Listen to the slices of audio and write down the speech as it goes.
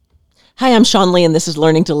Hi, I'm Sean Lee, and this is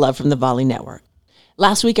Learning to Love from the Volley Network.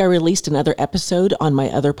 Last week, I released another episode on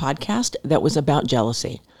my other podcast that was about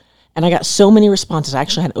jealousy. And I got so many responses. I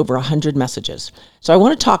actually had over 100 messages. So I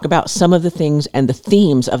want to talk about some of the things and the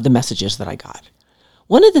themes of the messages that I got.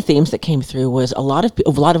 One of the themes that came through was a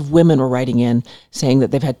lot of women were writing in saying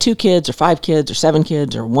that they've had 2 kids or 5 kids or 7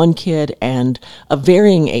 kids or 1 kid and of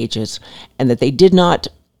varying ages, and that they did not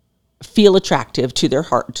feel attractive to their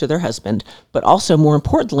husband, but also more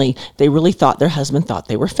importantly, they really thought their husband thought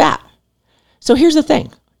they were fat. So here's the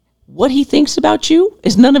thing. What he thinks about you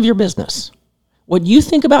is none of your business. What you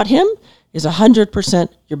think about him is 100%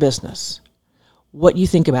 your business. What you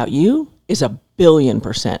think about you is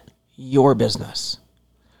 1,000,000,000% your business.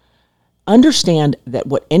 Understand that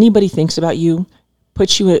what anybody thinks about you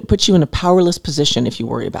puts you in a powerless position if you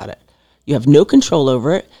worry about it. You have no control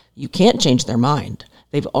over it. You can't change their mind.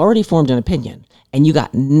 They've already formed an opinion, and you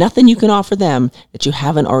got nothing you can offer them that you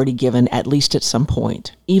haven't already given at least at some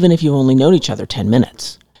point, even if you've only known each other 10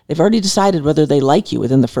 minutes. They've already decided whether they like you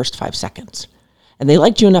within the first 5 seconds. And they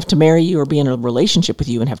liked you enough to marry you or be in a relationship with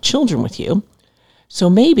you and have children with you. So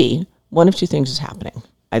maybe one of 2 things is happening.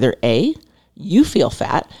 Either A, you feel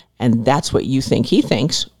fat, and that's what you think he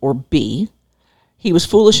thinks, or B, he was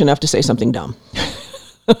foolish enough to say something dumb.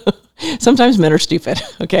 Sometimes men are stupid,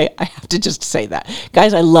 okay? I have to just say that.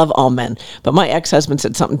 Guys, I love all men, but my ex-husband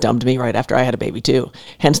said something dumb to me right after I had a baby too,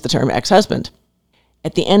 hence the term ex-husband.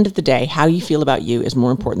 At the end of the day, how you feel about you is more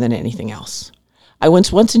important than anything else. I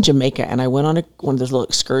was once in Jamaica, and I went on one of those little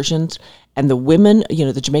excursions, and the women,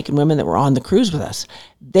 the Jamaican women that were on the cruise with us,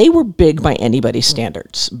 they were big by anybody's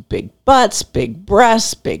standards. Big butts, big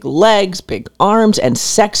breasts, big legs, big arms, and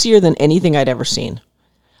sexier than anything I'd ever seen.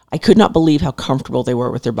 I could not believe how comfortable they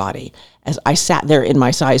were with their body as I sat there in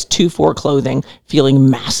my size 2-4 clothing, feeling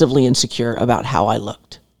massively insecure about how I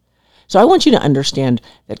looked. So I want you to understand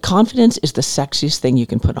that confidence is the sexiest thing you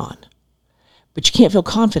can put on. But you can't feel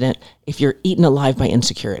confident if you're eaten alive by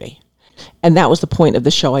insecurity. And that was the point of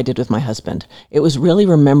the show I did with my husband. It was really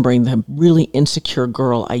remembering the really insecure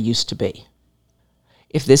girl I used to be.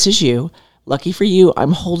 If this is you, lucky for you,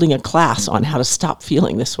 I'm holding a class on how to stop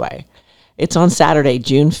feeling this way. It's on Saturday,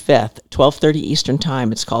 June 5th, 12:30 Eastern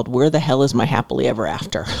Time. It's called Where the Hell is My Happily Ever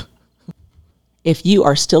After? If you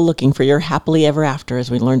are still looking for your happily ever after as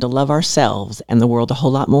we learn to love ourselves and the world a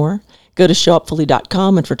whole lot more, go to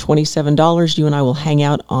showupfully.com, and for $27, you and I will hang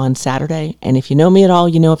out on Saturday. And if you know me at all,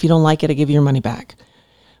 you know if you don't like it, I give you your money back.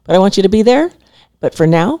 But I want you to be there. But for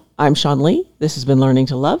now, I'm Sean Lee. This has been Learning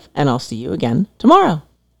to Love, and I'll see you again tomorrow.